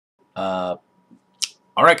Uh,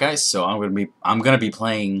 all right, guys. So I'm gonna be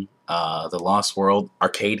playing the Lost World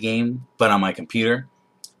arcade game, but on my computer.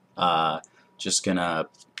 Just gonna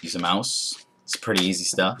use a mouse. It's pretty easy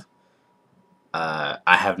stuff. I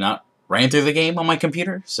have not ran through the game on my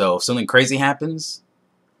computer, so if something crazy happens,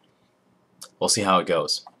 we'll see how it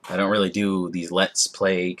goes. I don't really do these let's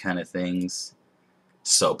play kind of things,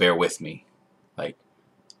 so bear with me. Like,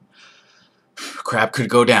 crap could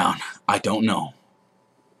go down. I don't know.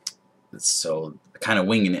 So, kind of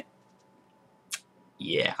winging it.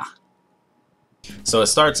 Yeah. So it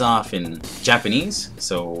starts off in Japanese,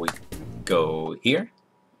 so we go here.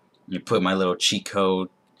 You put my little cheat code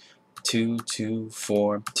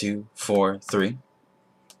 224243,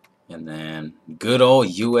 and then good old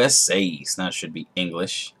USA. So now it should be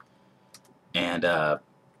English. And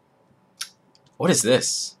what is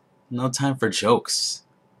this? No time for jokes.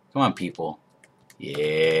 Come on, people.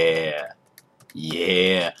 Yeah,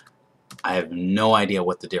 yeah. I have no idea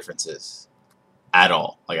what the difference is at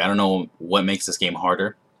all. Like, I don't know what makes this game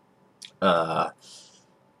harder. I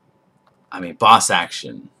mean, boss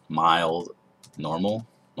action, mild, normal.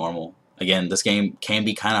 Again, this game can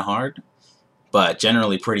be kind of hard, but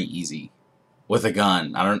generally pretty easy. With a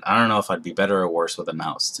gun, I don't know if I'd be better or worse with a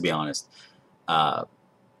mouse, to be honest. I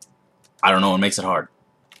don't know what makes it hard.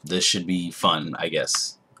 This should be fun, I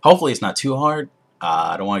guess. Hopefully it's not too hard.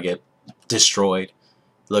 I don't want to get destroyed.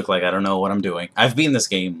 Look like I don't know what I'm doing. I've beaten this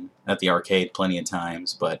game at the arcade plenty of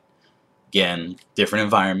times, but again, different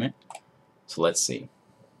environment. So let's see.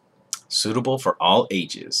 Suitable for all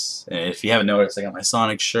ages. And if you haven't noticed, I got my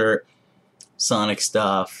Sonic shirt, Sonic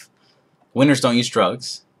stuff. Winners don't use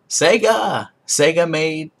drugs. Sega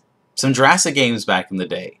made some Jurassic games back in the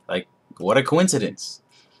day. Like, what a coincidence.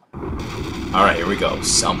 Alright, here we go.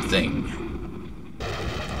 Something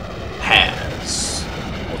has,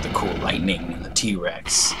 with the cool lightning and the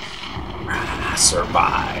T-Rex,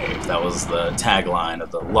 survived. That was the tagline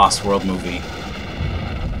of the Lost World movie.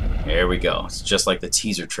 Here we go. It's just like the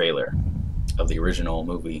teaser trailer of the original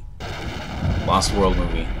movie. Lost World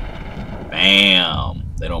movie. Bam!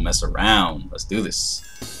 They don't mess around. Let's do this.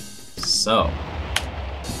 So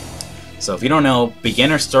if you don't know,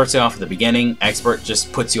 beginner starts you off at the beginning, expert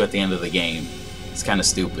just puts you at the end of the game. It's kind of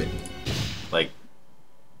stupid. Like,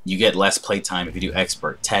 you get less playtime if you do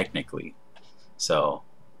expert, technically. So,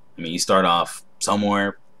 I mean, you start off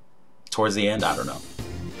somewhere towards the end, I don't know.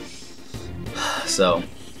 So,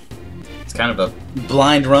 it's kind of a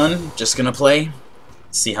blind run, just gonna play,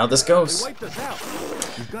 see how this goes.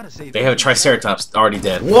 They have a Triceratops already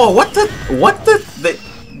dead. Whoa, what the,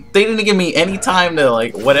 they didn't give me any time to,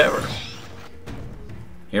 like, whatever.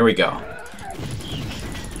 Here we go.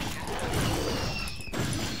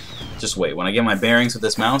 Just wait, when I get my bearings with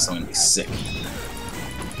this mouse, I'm gonna be sick.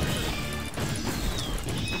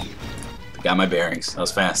 Got my bearings, that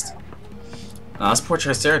was fast. This poor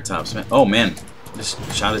Triceratops, man. Oh man, just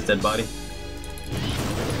shot his dead body.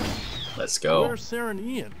 Let's go. Where's Sarah and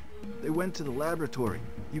Ian? They went to the laboratory.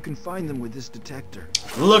 You can find them with this detector.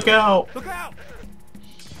 Look out! Look out!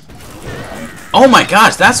 Oh my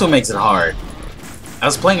gosh, that's what makes it hard. I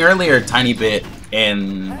was playing earlier a tiny bit,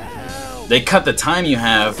 and they cut the time you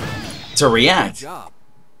have to react.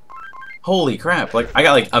 Holy crap, like, I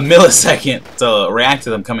got like a millisecond to react to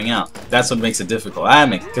them coming out. That's what makes it difficult.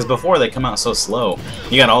 Because before they come out so slow,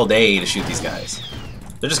 you got all day to shoot these guys.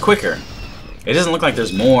 They're just quicker. It doesn't look like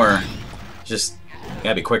there's more. Just, you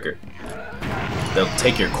gotta be quicker. They'll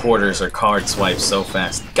take your quarters or card swipes so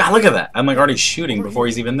fast. God, look at that! I'm like already shooting before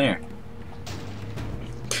he's even there.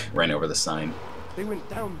 Ran over the sign. They went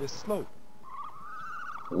down this slope.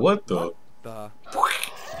 What the?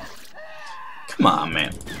 Come on,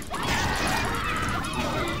 man.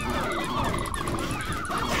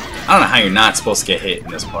 I don't know how you're not supposed to get hit in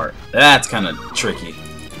this part. That's kind of tricky.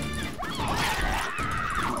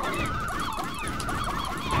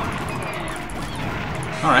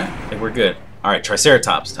 Alright, I think we're good. Alright,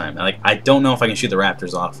 Triceratops time. Like, I don't know if I can shoot the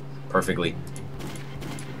raptors off perfectly.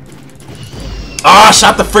 Ah, oh,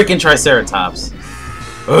 shot the freaking Triceratops.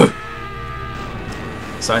 Ugh.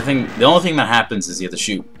 So I think the only thing that happens is you have to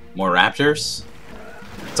shoot more raptors.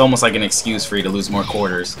 It's almost like an excuse for you to lose more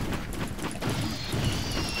quarters.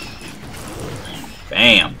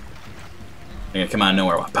 Bam! They're gonna come out of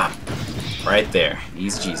nowhere. Bam! Right there.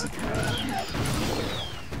 Easy cheesy.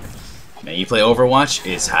 Man, you play Overwatch,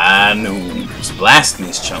 it's high noon. Just blasting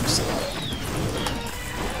these chumps.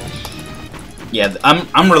 Yeah,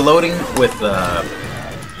 I'm reloading with the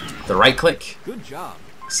right click. Good job.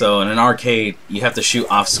 So in an arcade, you have to shoot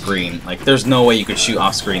off screen. Like, there's no way you could shoot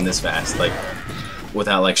off screen this fast, like,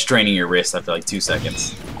 without like straining your wrist after like 2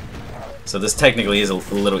 seconds. So this technically is a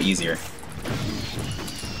little easier.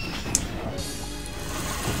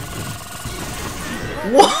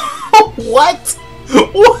 What?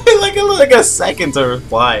 Like a second to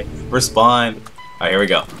respond. Alright, here we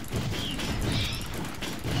go.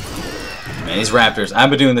 Man, these raptors, I've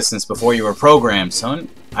been doing this since before you were programmed, son.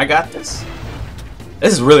 I got this.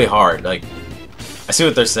 This is really hard. Like, I see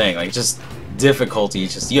what they're saying. Like, just difficulty.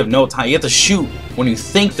 Just, you have no time. You have to shoot when you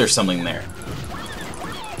think there's something there.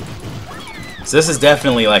 So this is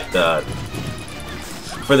definitely like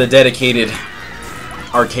for the dedicated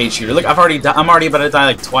arcade shooter. Look, I'm already about to die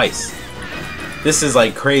like twice. This is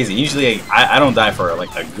like crazy. Usually I don't die for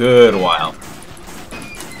like a good while.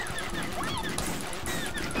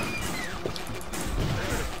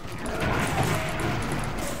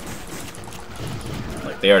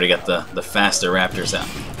 Like they already got the faster raptors out.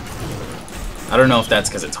 I don't know if that's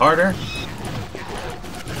because it's harder.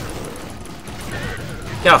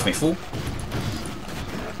 Get off me, fool.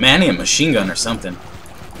 Man, I need a machine gun or something.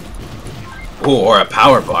 Ooh, or a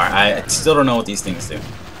power bar. I still don't know what these things do.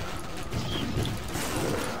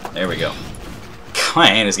 There we go. My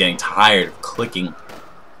hand is getting tired of clicking.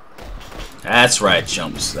 That's right,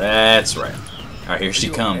 chumps. That's right. Alright, here she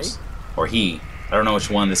comes. Or he. I don't know which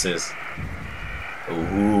one this is.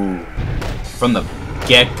 Ooh. From the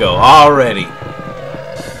get-go. Already.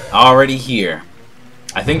 Already here.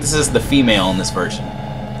 I think this is the female in this version.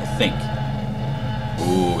 I think.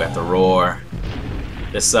 Ooh, got the roar.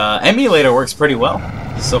 This emulator works pretty well.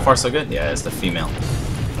 So far, so good. Yeah, it's the female.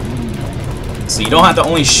 So you don't have to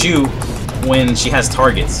only shoot when she has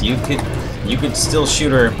targets. You could still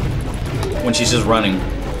shoot her when she's just running.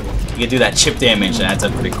 You can do that chip damage and adds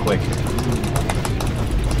up pretty quick.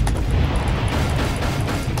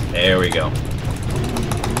 There we go.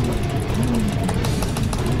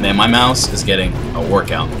 Man, my mouse is getting a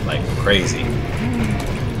workout like crazy.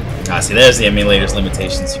 Ah, see, there's the emulator's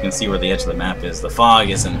limitations. You can see where the edge of the map is. The fog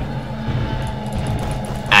isn't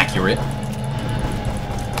accurate.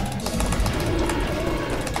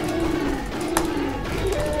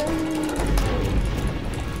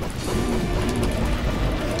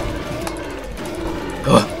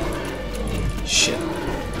 Oh, shit.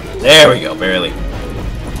 There we go, barely.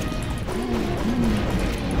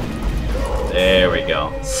 There we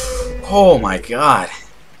go. Oh my god.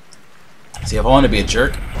 See, if I want to be a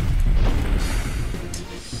jerk.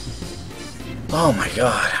 Oh my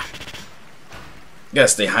god. Gotta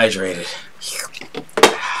stay hydrated.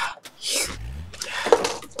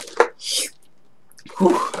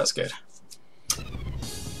 Whew, that's good.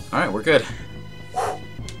 Alright, we're good.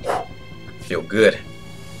 Feel good.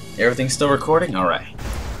 Everything's still recording? Alright.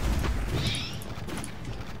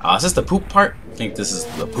 Is this the poop part? I think this is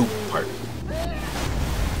the poop part.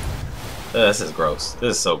 This is gross.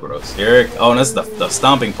 This is so gross. Here, oh, and this is the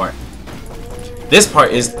stomping part. This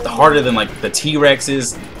part is harder than like the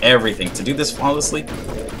T-Rexes, everything. To do this flawlessly.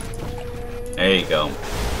 There you go.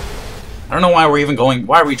 I don't know why we're even going.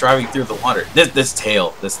 Why are we driving through the water? This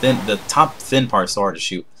tail, the top thin part is so hard to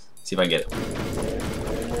shoot. Let's see if I can get it.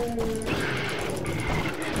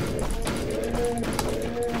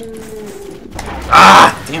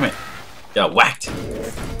 Ah, damn it! Got whacked.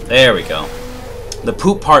 There we go. The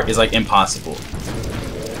poop part is like impossible.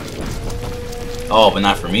 Oh, but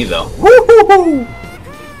not for me though. Woo-hoo-hoo!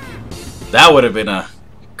 That would have been a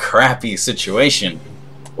crappy situation.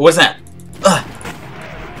 What was that?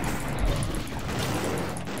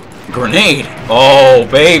 Grenade! Oh,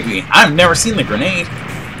 baby. I've never seen the grenade.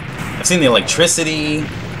 I've seen the electricity.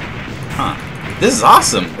 Huh. This is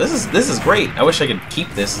awesome. This is great. I wish I could keep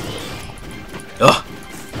this. Ugh.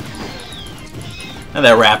 And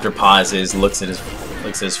that raptor pauses, looks at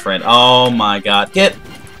his friend. Oh my god. Get!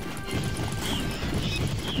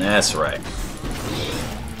 That's right.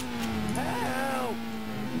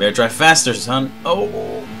 Better drive faster, son.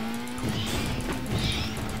 Oh.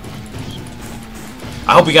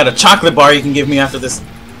 I hope you got a chocolate bar you can give me after this.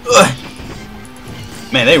 Ugh.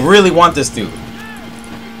 Man, they really want this dude.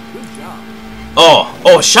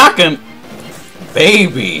 Oh, shotgun,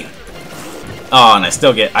 baby. Oh, and I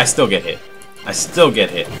still get hit. I still get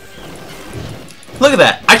hit. Look at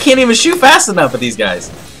that. I can't even shoot fast enough at these guys.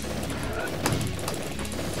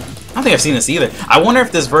 I don't think I've seen this either. I wonder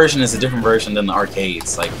if this version is a different version than the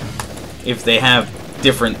arcades. Like, if they have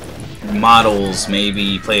different models,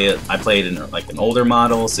 maybe I played in like an older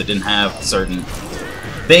model, so it didn't have certain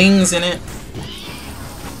things in it.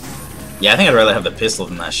 Yeah, I think I'd rather have the pistol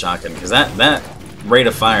than that shotgun, because that rate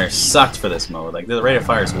of fire sucked for this mode. Like, the rate of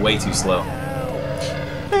fire is way too slow.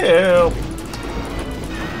 Help!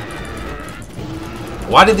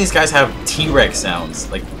 Why did these guys have T-Rex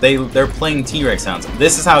sounds? Like, they're playing T-Rex sounds.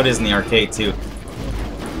 This is how it is in the arcade, too.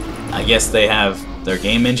 I guess they have... Their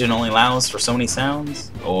game engine only allows for so many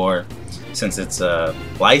sounds. Or, since it's a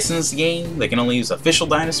licensed game, they can only use official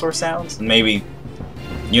dinosaur sounds. And maybe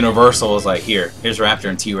Universal is like, here's Raptor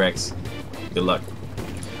and T-Rex. Good luck.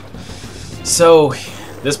 So,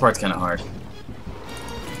 this part's kind of hard.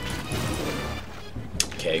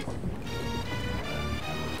 Okay.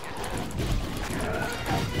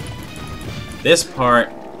 This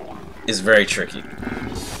part is very tricky.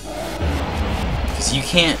 Because you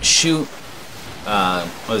can't shoot...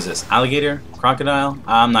 what is this? Alligator? Crocodile?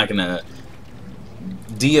 I'm not gonna...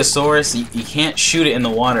 Diosaurus? You can't shoot it in the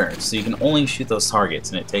water. So you can only shoot those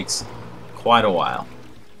targets. And it takes quite a while.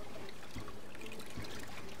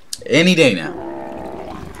 Any day now.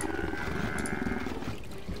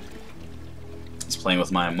 It's playing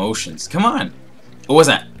with my emotions. Come on! What was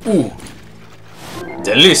that? Ooh!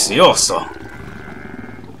 Delicioso!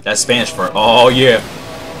 That's Spanish for, oh yeah!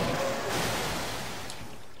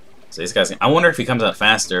 So these guys, I wonder if he comes out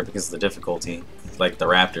faster because of the difficulty, like the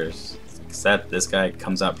Raptors. Because this guy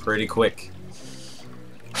comes out pretty quick.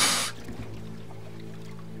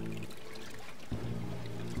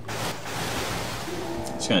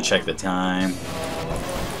 Just gonna check the time.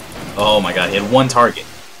 Oh my god, he had one target.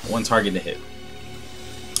 One target to hit.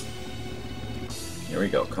 Here we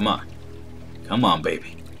go, come on. Come on,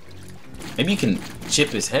 baby. Maybe you can chip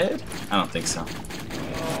his head? I don't think so.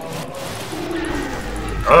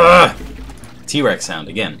 Ugh! T-Rex sound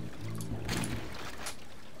again.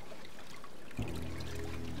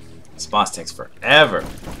 This boss takes forever.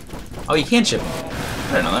 Oh, you can chip him.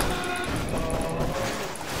 I didn't know that.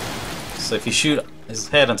 So if you shoot his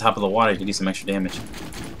head on top of the water, you can do some extra damage.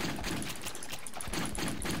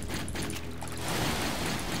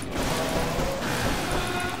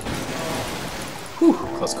 Whew,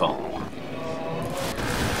 close call.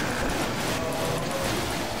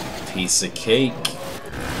 Piece of cake.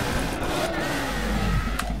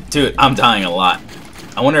 Dude, I'm dying a lot.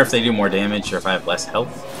 I wonder if they do more damage or if I have less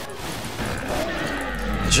health.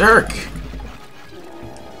 Jerk!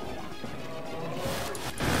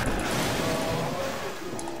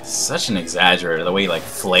 Such an exaggerator, the way he like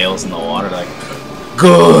flails in the water, like,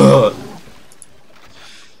 good.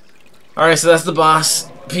 Alright, so that's the boss.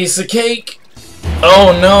 Piece of cake.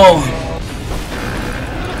 Oh no!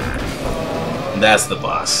 That's the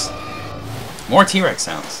boss. More T-Rex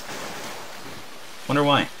sounds. Wonder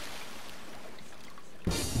why.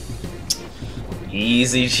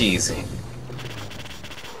 Easy cheesy.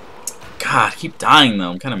 God, I keep dying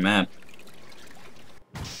though. I'm kind of mad.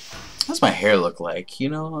 What's my hair look like? You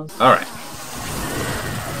know? Alright.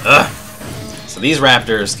 Ugh. So these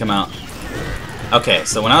raptors come out. Okay,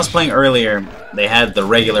 so when I was playing earlier, they had the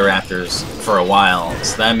regular raptors for a while.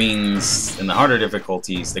 So that means in the harder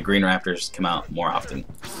difficulties, the green raptors come out more often.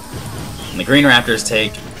 And the green raptors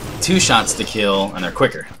take 2 shots to kill, and they're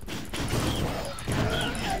quicker.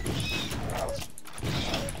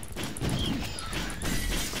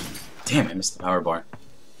 Damn, I missed the power bar.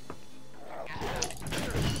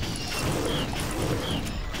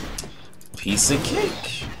 Piece of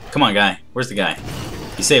cake. Come on, guy. Where's the guy?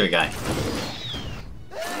 You save a guy.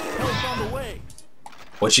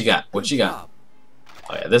 What you got? What you got?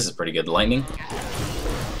 Oh yeah, this is pretty good. Lightning.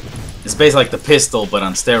 It's basically like the pistol, but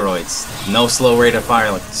on steroids. No slow rate of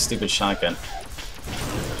fire like the stupid shotgun.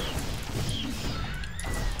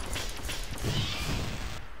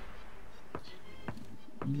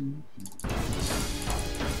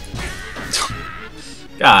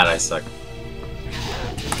 God, I suck.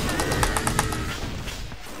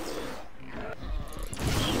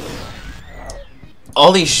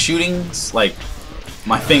 All these shootings, like,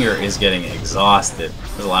 my finger is getting exhausted.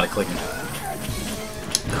 There's a lot of clicking.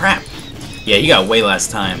 Crap. Yeah, you got way less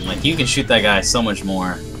time. Like, you can shoot that guy so much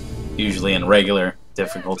more, usually in regular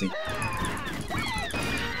difficulty.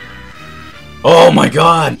 Oh my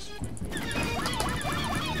god!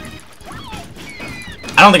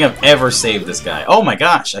 I don't think I've ever saved this guy. Oh my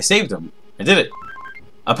gosh, I saved him. I did it.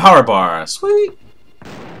 A power bar. Sweet.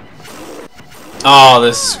 Oh,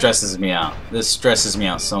 this stresses me out. This stresses me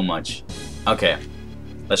out so much. Okay.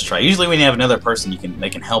 Let's try. Usually when you have another person, they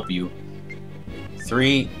can help you.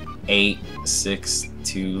 3, 8, 6,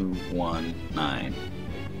 2, 1, 9.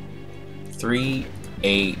 3,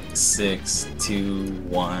 8, 6, 2,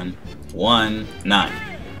 1, 1, 9.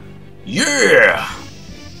 Yeah!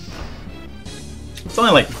 It's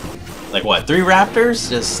only like what, 3 raptors?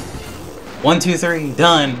 Just 1, 2, 3,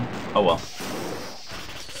 done. Oh well.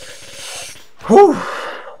 Whew.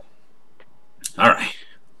 Alright.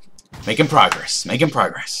 Making progress. Making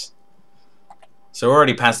progress. So we're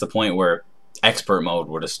already past the point where expert mode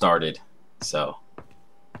would have started. So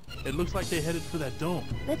It looks like they headed for that dome.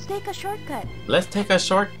 Let's take a shortcut. let's take a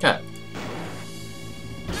shortcut.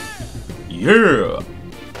 Yeah.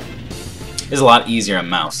 It's a lot easier on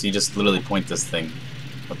mouse. You just literally point this thing.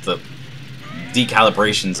 But the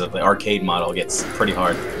decalibrations of the arcade model gets pretty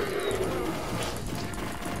hard.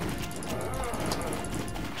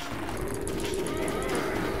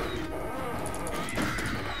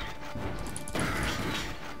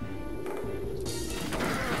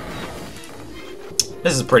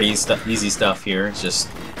 This is pretty easy stuff here. It's just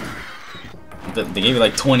they gave you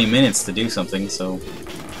like 20 minutes to do something, so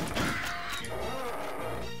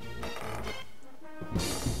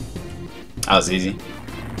that was easy.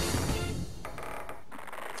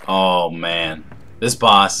 Oh man, this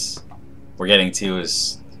boss we're getting to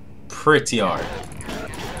is pretty hard.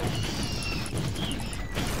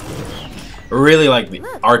 I really like the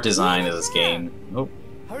art design of this game. Oh.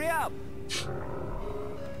 Hurry up!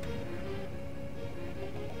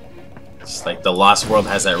 It's like the Lost World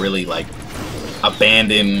has that really like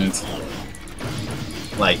abandoned,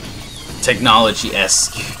 like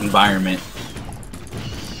technology-esque environment.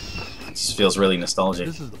 It just feels really nostalgic.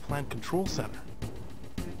 This is the plant control center.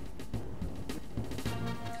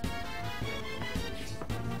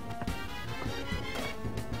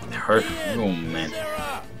 It hurt. Oh man.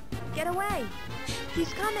 Get away.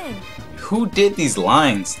 He's coming. Who did these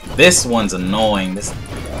lines? This one's annoying. This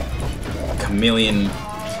chameleon.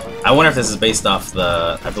 I wonder if this is based off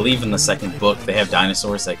the... I believe in the second book they have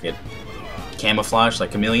dinosaurs that could camouflage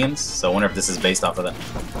like chameleons. So I wonder if this is based off of that.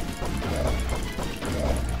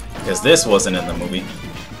 Because this wasn't in the movie.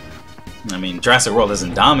 I mean, Jurassic World is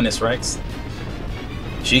Indominus Rex.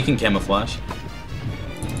 She can camouflage.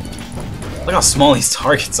 Look how small these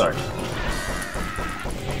targets are.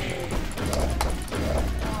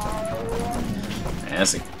 Man,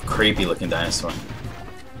 that's a creepy looking dinosaur.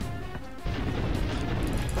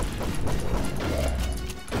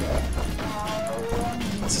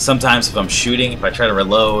 So sometimes if I'm shooting, if I try to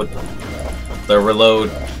reload, the reload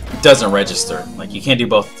doesn't register. Like you can't do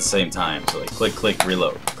both at the same time. So like click, click,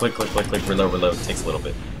 reload. Click, click, click, click, reload, reload. It takes a little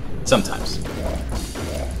bit. Sometimes.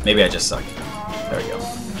 Maybe I just suck. There we go.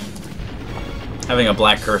 Having a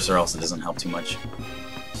black cursor also doesn't help too much.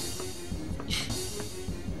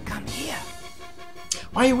 Come here.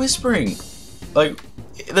 Why are you whispering? Like,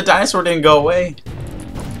 the dinosaur didn't go away.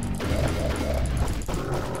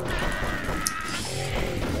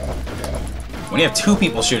 When you have two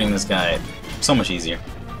people shooting this guy, it's so much easier.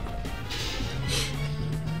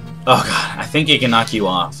 Oh god, I think it can knock you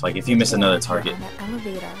off. Like, if you miss another target.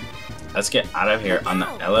 Elevator. Let's get out of here on the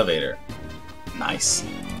elevator. Nice.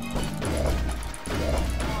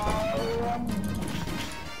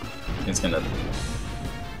 It's gonna...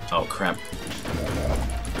 Oh, crap.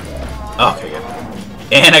 Okay, good.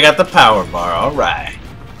 And I got the power bar, alright.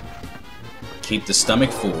 Keep the stomach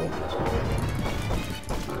full.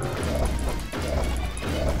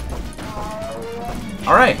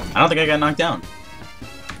 Alright, I don't think I got knocked down.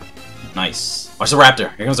 Nice. Watch the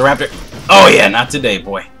raptor. Here comes the raptor. Oh yeah, not today,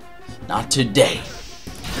 boy. Not today.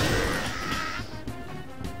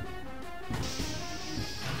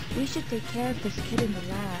 We should take care of this kid in the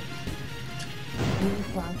lab.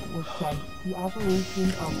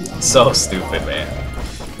 So stupid, man.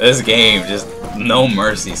 This game, just no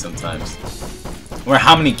mercy sometimes. Where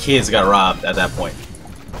how many kids got robbed at that point?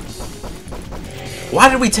 Why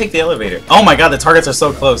did we take the elevator? Oh my god, the targets are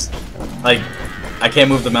so close. Like, I can't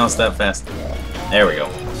move the mouse that fast. There we go.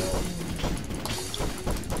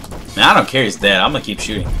 Man, I don't care, he's dead. I'm gonna keep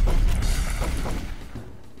shooting.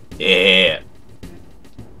 Yeah.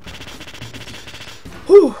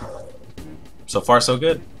 Whew. So far, so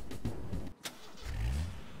good.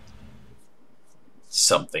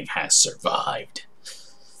 Something has survived.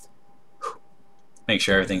 Whew. Make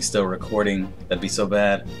sure everything's still recording. That'd be so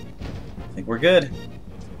bad. I think we're good.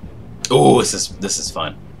 Ooh, this is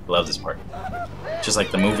fun. Love this part. Just like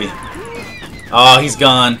the movie. Oh, he's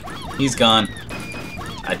gone. He's gone.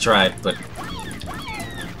 I tried, but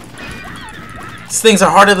these things are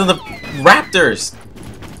harder than the raptors.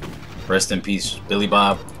 Rest in peace, Billy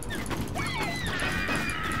Bob.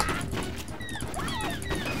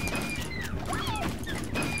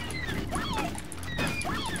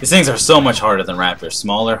 These things are so much harder than raptors.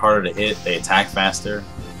 Smaller, harder to hit. They attack faster.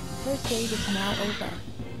 First aid is now over.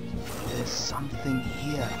 There's something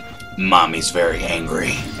here. Mommy's very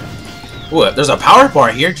angry. Ooh, there's a power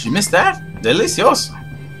bar here. Did you miss that? Delicioso.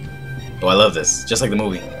 Oh, I love this. Just like the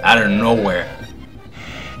movie. Out of nowhere.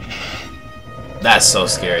 That's so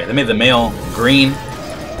scary. They made the male green.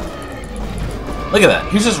 Look at that.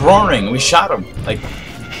 He was just roaring and we shot him. Like,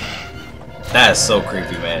 that is so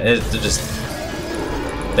creepy, man. They're just...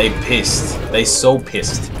 They pissed. They so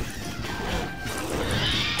pissed.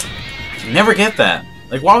 Never get that.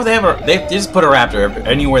 Like, why would they have a... They just put a raptor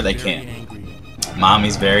anywhere they can.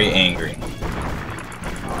 Mommy's very angry.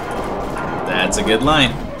 That's a good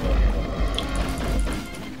line.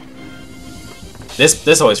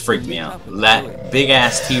 This always freaked me out. That big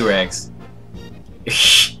ass T-Rex.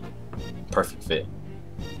 Perfect fit.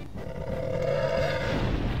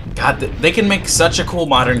 God, they can make such a cool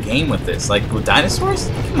modern game with this. Like with dinosaurs?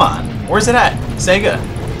 Come on. Where's it at? Sega.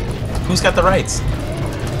 Who's got the rights?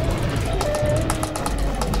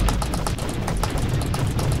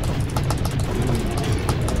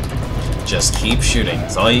 Just keep shooting.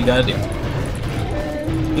 That's all you gotta do.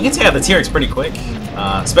 You can take out the T-Rex pretty quick,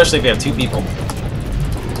 especially if you have two people.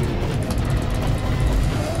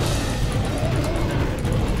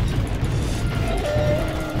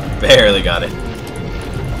 Barely got it.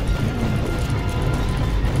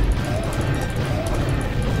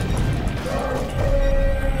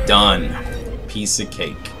 Done. Piece of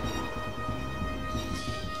cake.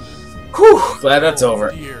 Whew, glad that's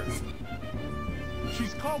over.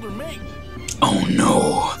 She's called her mate. Oh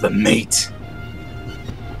no, the mate.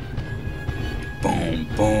 Boom,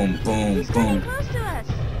 boom, boom, He's getting boom. close to us.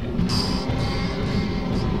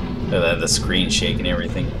 Look at that, the screen shaking and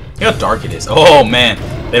everything. Look how dark it is. Oh man,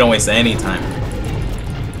 they don't waste any time.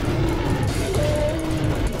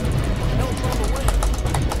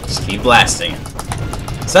 Just keep blasting.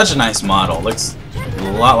 Such a nice model. Looks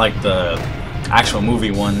a lot like the actual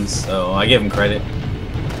movie ones, so I give him credit.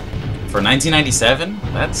 For 1997,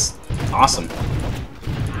 that's awesome.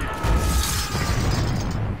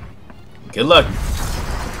 Good luck.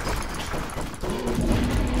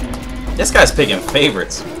 This guy's picking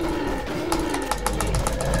favorites.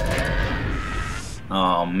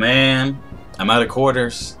 Oh man, I'm out of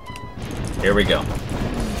quarters. Here we go.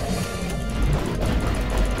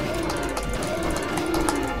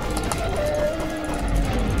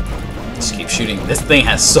 Just keep shooting. This thing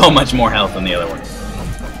has so much more health than the other one.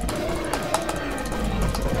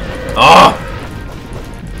 Oh!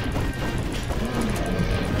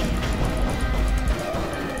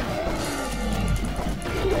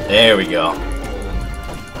 There we go.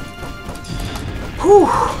 Whew.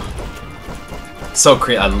 So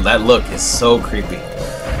creepy. That look is so creepy.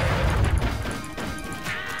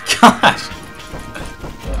 Gosh.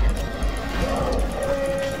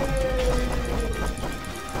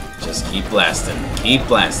 Just keep blasting. Keep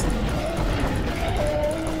blasting.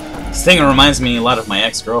 This thing reminds me a lot of my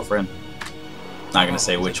ex-girlfriend. Not gonna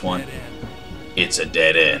say which one. It's a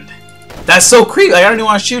dead end. That's so creepy. I don't even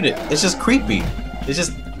want to shoot it. It's just creepy. It's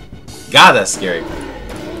just... God, that's scary.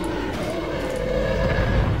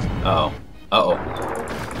 Uh-oh. Uh-oh.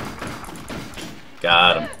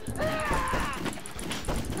 Got him.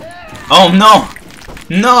 Oh, no!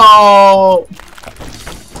 No!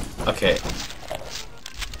 Okay.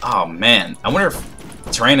 Oh, man. I wonder if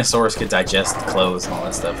Tyrannosaurus could digest clothes and all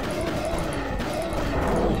that stuff.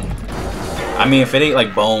 I mean, if it ate,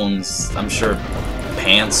 like, bones, I'm sure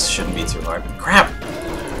pants shouldn't be too hard. Crap!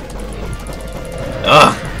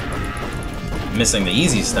 Ugh! Missing the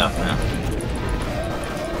easy stuff now.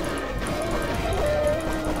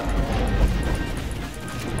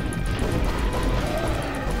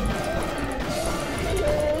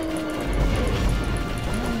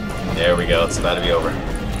 There we go, it's about to be over.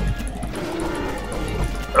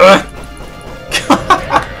 Ugh.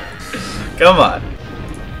 Come on.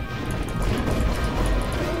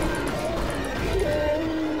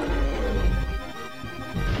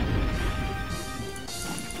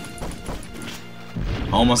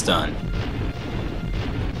 Almost done.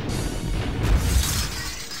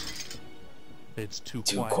 It's too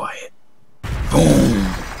quiet. Boom.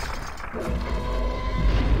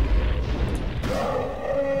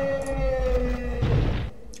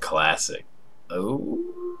 Classic. Oh.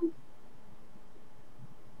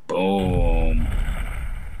 Boom.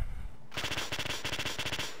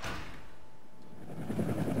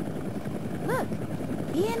 Look,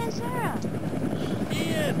 Ian and Sarah.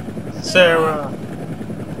 Ian! Sarah.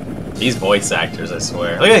 These voice actors, I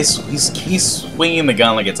swear. Look at he's swinging the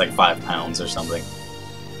gun like it's like 5 pounds or something.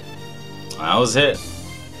 That was it.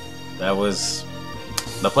 That was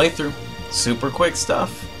the playthrough. Super quick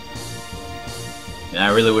stuff. And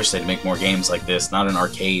I really wish they'd make more games like this, not in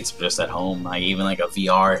arcades, but just at home. Like even like a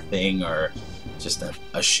VR thing or just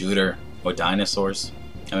a shooter with dinosaurs.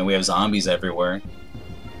 I mean, we have zombies everywhere.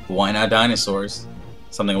 Why not dinosaurs?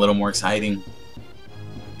 Something a little more exciting.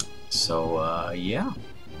 So, yeah.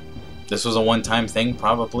 this was a one-time thing,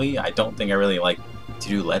 probably. I don't think I really like to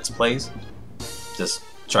do Let's Plays. Just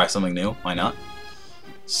try something new. Why not?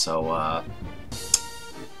 So,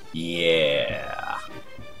 yeah.